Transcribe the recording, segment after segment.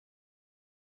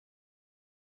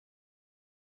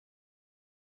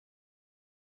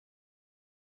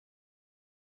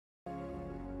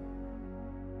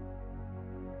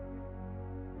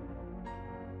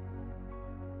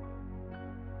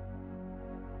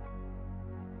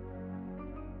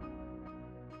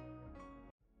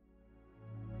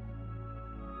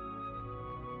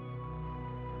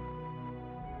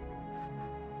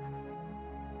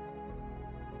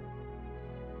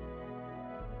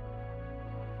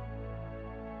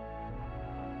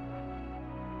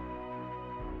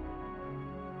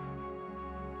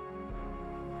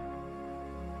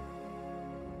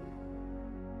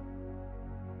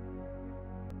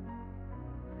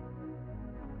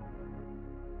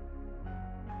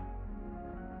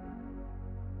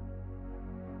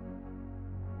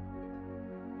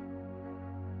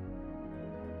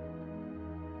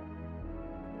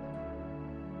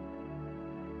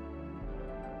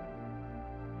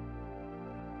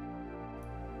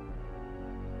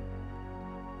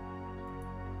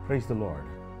Praise the Lord.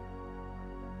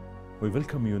 We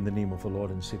welcome you in the name of our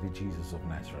Lord and Savior Jesus of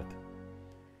Nazareth.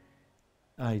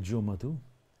 I, Joe Madhu,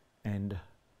 and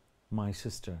my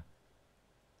sister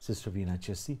Veena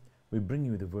Chessi, we bring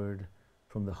you the word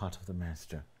from the heart of the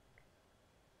Master.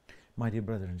 My dear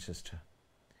brother and sister,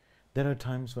 there are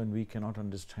times when we cannot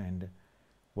understand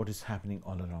what is happening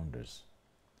all around us.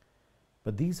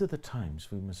 But these are the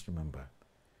times we must remember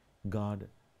God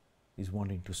is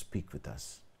wanting to speak with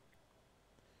us.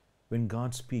 When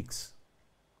God speaks,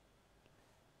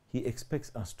 He expects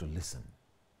us to listen.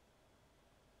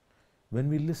 When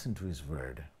we listen to His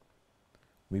word,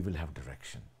 we will have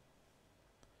direction.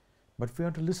 But if we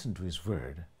are to listen to His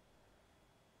word,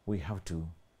 we have to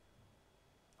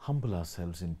humble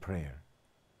ourselves in prayer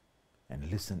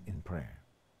and listen in prayer.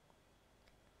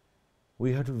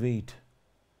 We have to wait.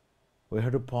 We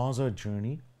have to pause our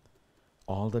journey,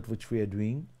 all that which we are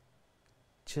doing.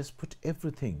 Just put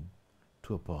everything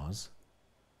to a pause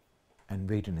and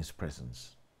wait in His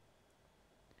presence.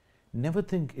 Never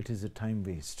think it is a time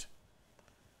waste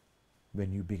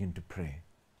when you begin to pray,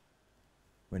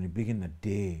 when you begin a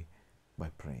day by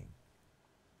praying.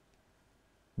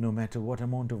 No matter what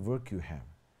amount of work you have,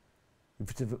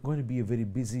 if it's going to be a very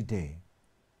busy day,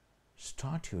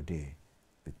 start your day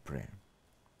with prayer.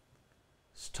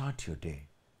 Start your day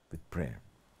with prayer.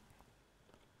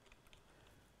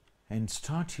 And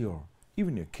start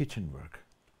even your kitchen work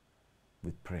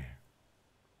with prayer.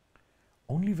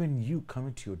 Only when you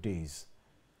commit your days,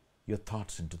 your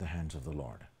thoughts into the hands of the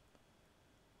Lord,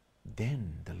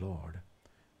 then the Lord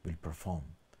will perform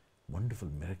wonderful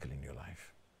miracle in your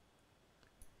life.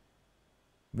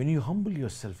 When you humble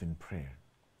yourself in prayer,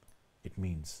 it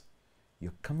means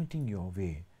you're committing your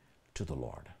way to the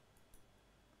Lord.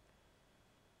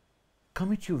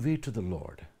 Commit your way to the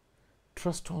Lord.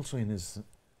 Trust also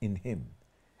in Him,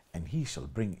 and He shall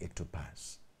bring it to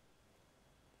pass.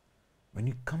 When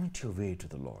you commit your way to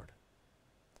the Lord,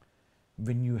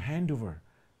 when you hand over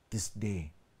this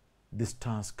day, this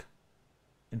task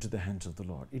into the hands of the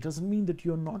Lord, it doesn't mean that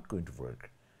you're not going to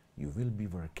work. You will be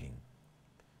working,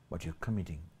 but you're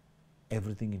committing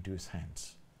everything into His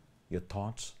hands. Your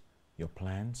thoughts, your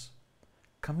plans,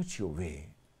 commit your way.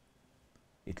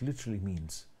 It literally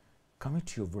means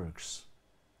commit your works.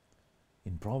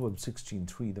 In Proverbs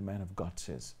 16:3, the man of God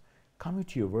says,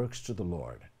 commit your works to the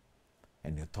Lord,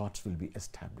 and your thoughts will be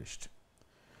established.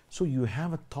 So you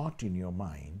have a thought in your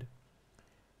mind,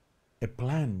 a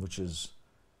plan which is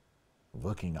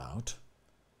working out,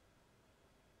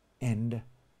 and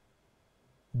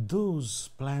those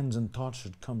plans and thoughts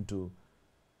should come to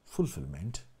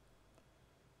fulfillment.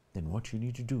 Then what you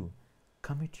need to do,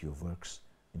 commit your works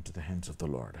into the hands of the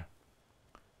Lord.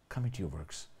 Commit your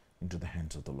works into the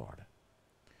hands of the Lord.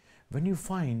 When you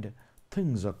find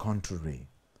things are contrary,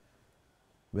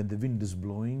 when the wind is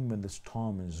blowing, when the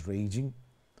storm is raging,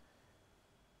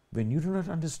 when you do not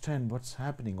understand what's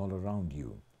happening all around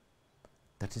you,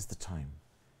 that is the time,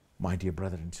 my dear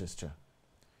brother and sister,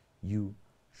 you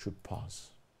should pause.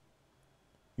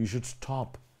 You should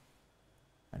stop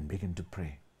and begin to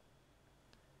pray.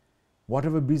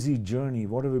 Whatever busy journey,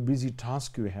 whatever busy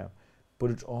task you have, put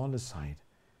it all aside.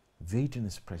 Wait in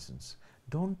His presence.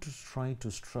 Don't try to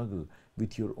struggle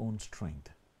with your own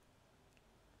strength.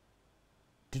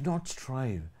 Do not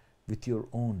strive with your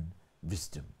own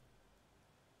wisdom.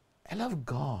 Allow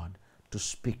God to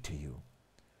speak to you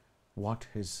what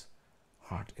His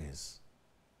heart is.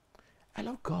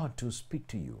 Allow God to speak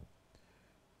to you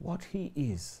what He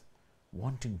is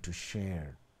wanting to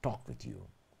share, talk with you.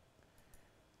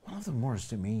 One of the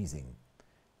most amazing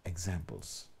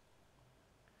examples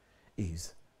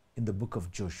is in the book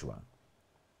of Joshua.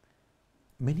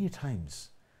 Many times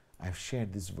I've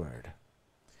shared this word.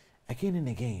 Again and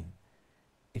again,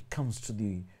 it comes to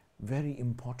the very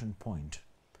important point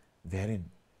wherein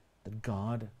that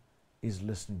God is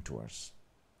listening to us.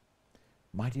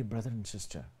 My dear brother and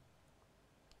sister,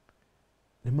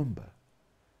 remember,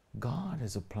 God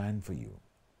has a plan for you.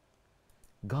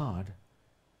 God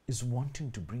is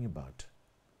wanting to bring about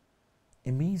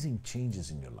amazing changes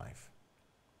in your life.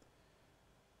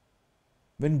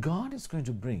 When God is going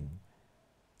to bring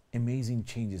amazing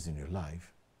changes in your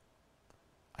life,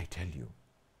 I tell you,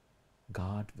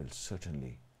 God will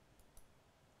certainly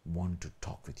want to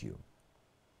talk with you.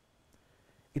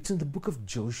 It's in the book of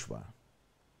Joshua,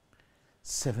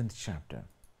 7th chapter.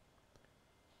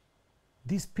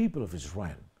 These people of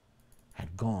Israel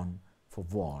had gone for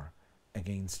war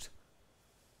against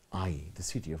Ai, the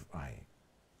city of Ai.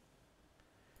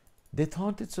 They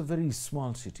thought it's a very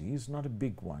small city, it's not a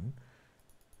big one,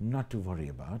 not to worry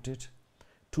about it.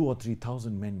 2,000 or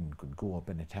 3,000 men could go up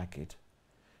and attack it.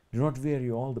 Do not weary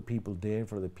all the people there,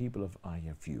 for the people of Ai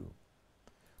are few.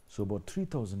 So about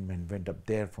 3,000 men went up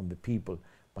there from the people,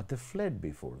 but they fled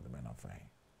before the men of Ai.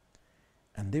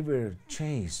 And they were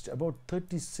chased. About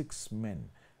 36 men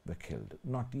were killed,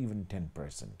 not even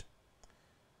 10%.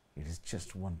 It is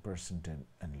just 1%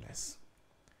 and less.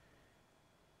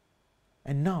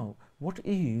 And now, what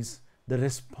is the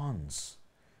response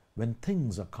when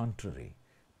things are contrary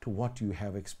to what you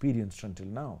have experienced until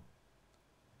now?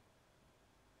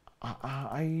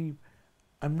 I'm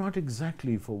not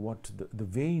exactly for what the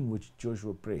way in which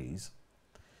Joshua prays,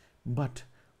 but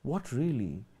what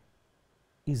really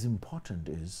is important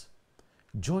is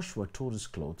Joshua tore his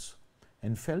clothes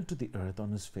and fell to the earth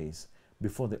on his face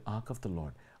before the ark of the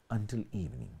Lord until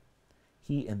evening,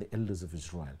 he and the elders of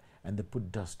Israel, and they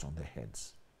put dust on their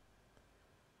heads.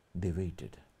 They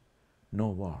waited. No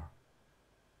war.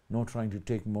 No trying to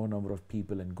take more number of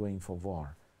people and going for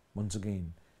war. Once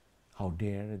again, how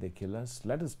dare they kill us?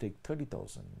 Let us take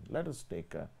 30,000. Let us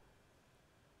take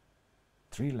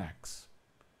 3 lakhs.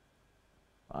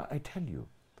 I tell you,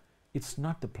 it's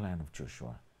not the plan of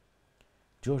Joshua.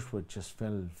 Joshua just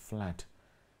fell flat,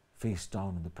 face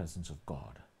down in the presence of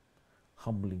God,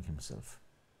 humbling himself.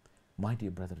 My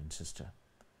dear brother and sister,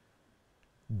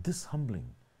 this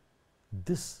humbling,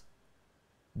 this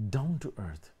down to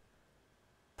earth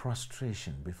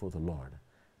prostration before the Lord,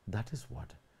 that is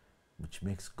what which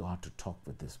makes God to talk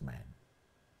with this man.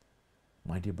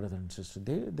 My dear brother and sister,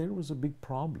 there was a big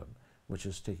problem which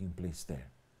was taking place there.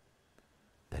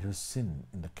 There was sin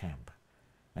in the camp,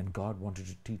 and God wanted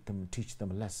to teach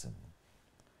them a lesson.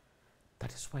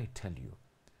 That is why I tell you,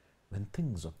 when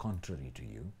things are contrary to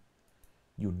you,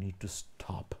 you need to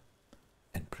stop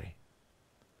and pray.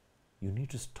 You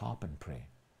need to stop and pray.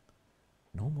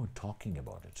 No more talking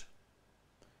about it.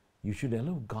 You should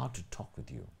allow God to talk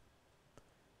with you.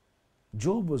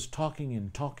 Job was talking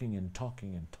and talking and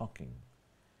talking and talking.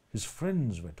 His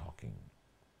friends were talking.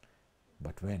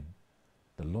 But when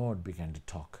the Lord began to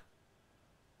talk,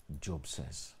 Job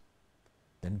says,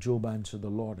 then Job answered the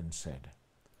Lord and said,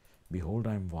 behold,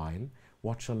 I am vile.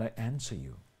 What shall I answer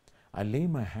you? I lay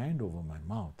my hand over my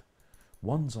mouth.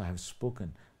 Once I have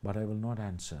spoken, but I will not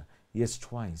answer. Yes,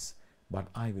 twice, but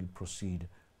I will proceed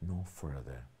no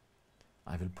further.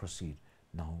 I will proceed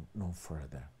no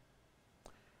further.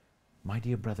 My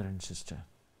dear brother and sister,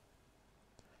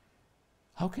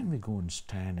 how can we go and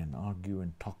stand and argue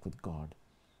and talk with God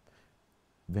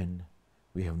when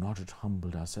we have not yet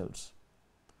humbled ourselves?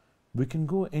 We can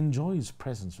go enjoy His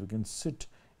presence, we can sit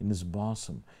in His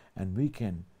bosom, and we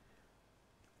can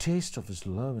taste of His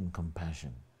love and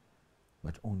compassion,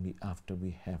 but only after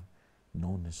we have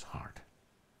known His heart.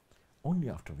 Only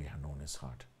after we have known His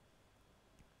heart.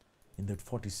 In that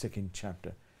 42nd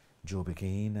chapter, Job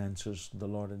again answers the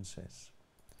Lord and says,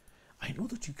 I know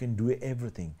that you can do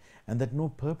everything and that no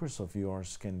purpose of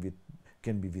yours can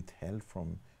be withheld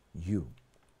from you.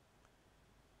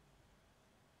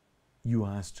 You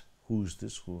asked, who is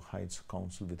this who hides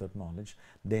counsel without knowledge?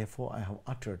 Therefore I have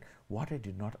uttered what I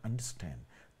did not understand,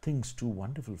 things too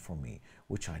wonderful for me,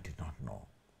 which I did not know.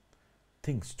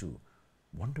 Things too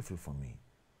wonderful for me.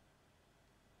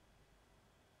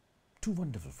 Too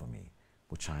wonderful for me,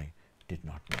 which I did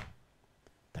not know.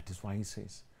 That is why he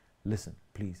says, listen,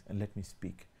 please, and let me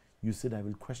speak. You said, I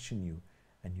will question you,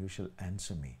 and you shall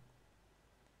answer me.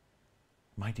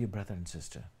 My dear brother and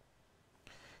sister,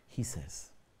 he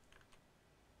says,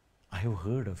 I have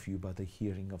heard of you by the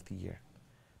hearing of the ear,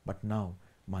 but now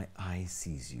my eye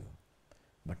sees you.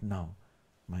 But now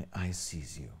my eye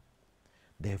sees you.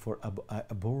 Therefore I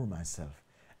abhor myself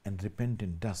and repent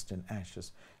in dust and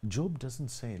ashes. Job doesn't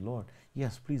say, Lord,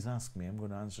 yes, please ask me. I'm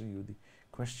going to answer you the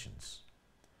questions.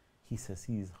 He says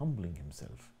he is humbling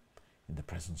himself in the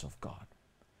presence of God.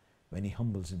 When he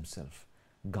humbles himself,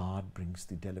 God brings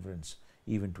the deliverance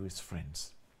even to his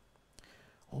friends.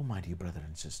 Oh, my dear brother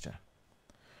and sister,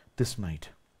 this night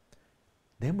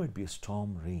there might be a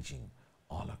storm raging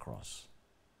all across.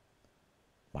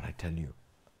 But I tell you,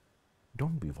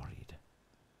 don't be worried.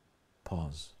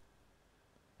 Pause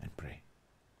and pray.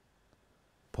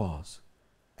 Pause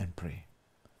and pray.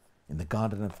 In the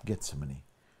Garden of Gethsemane,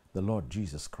 the Lord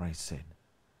Jesus Christ said,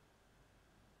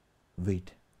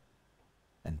 wait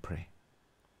and pray.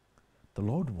 The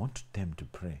Lord wanted them to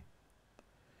pray.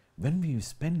 When we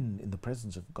spend in the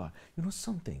presence of God, you know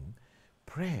something,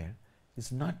 prayer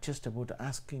is not just about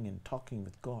asking and talking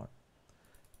with God.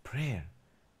 Prayer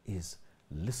is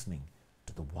listening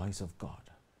to the voice of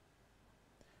God.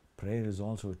 Prayer is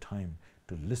also a time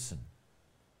to listen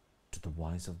to the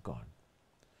voice of God,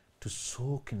 to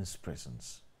soak in His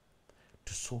presence,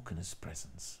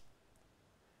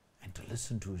 and to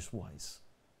listen to His voice.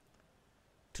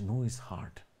 to know His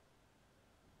heart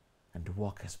and to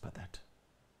walk as per that.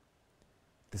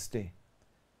 This day,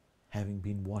 having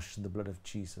been washed in the blood of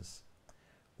Jesus,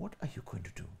 what are you going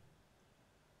to do?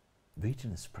 Wait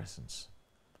in His presence.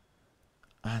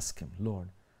 Ask Him, Lord,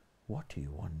 what do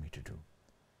you want me to do?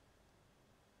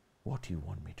 What do you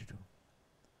want me to do?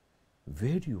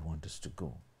 Where do you want us to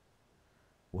go?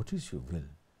 What is your will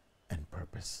and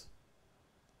purpose?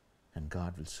 And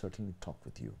God will certainly talk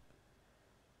with you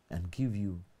and give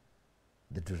you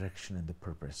the direction and the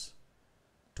purpose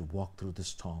to walk through the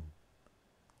storm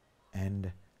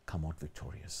and come out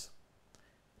victorious.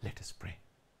 Let us pray.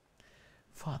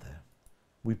 Father,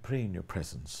 we pray in your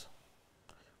presence.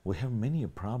 We have many a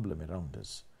problem around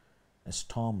us, a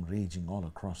storm raging all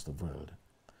across the world.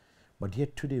 But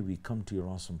yet today we come to your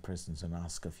awesome presence and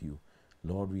ask of you,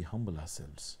 Lord, we humble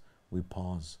ourselves, we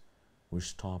pause, we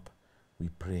stop, we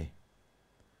pray.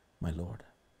 My Lord,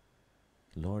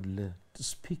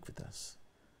 speak with us.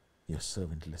 Your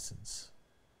servant listens.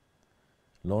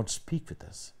 Lord, speak with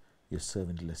us. Your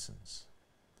servant listens.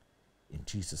 In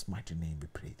Jesus' mighty name we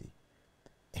pray thee.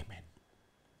 Amen.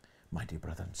 My dear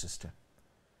brother and sister,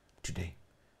 today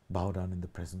bow down in the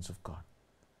presence of God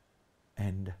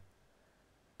and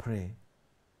pray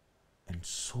and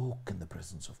soak in the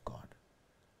presence of God,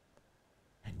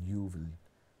 and you will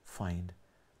find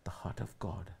the heart of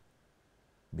God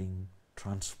being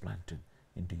transplanted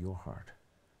into your heart,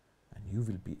 and you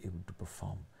will be able to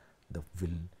perform the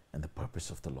will and the purpose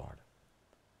of the Lord.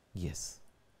 Yes,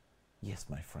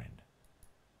 my friend,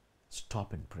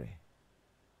 stop and pray,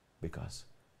 because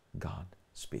God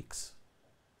speaks.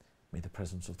 May the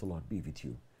presence of the Lord be with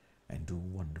you and do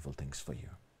wonderful things for you.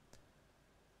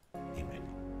 Amen.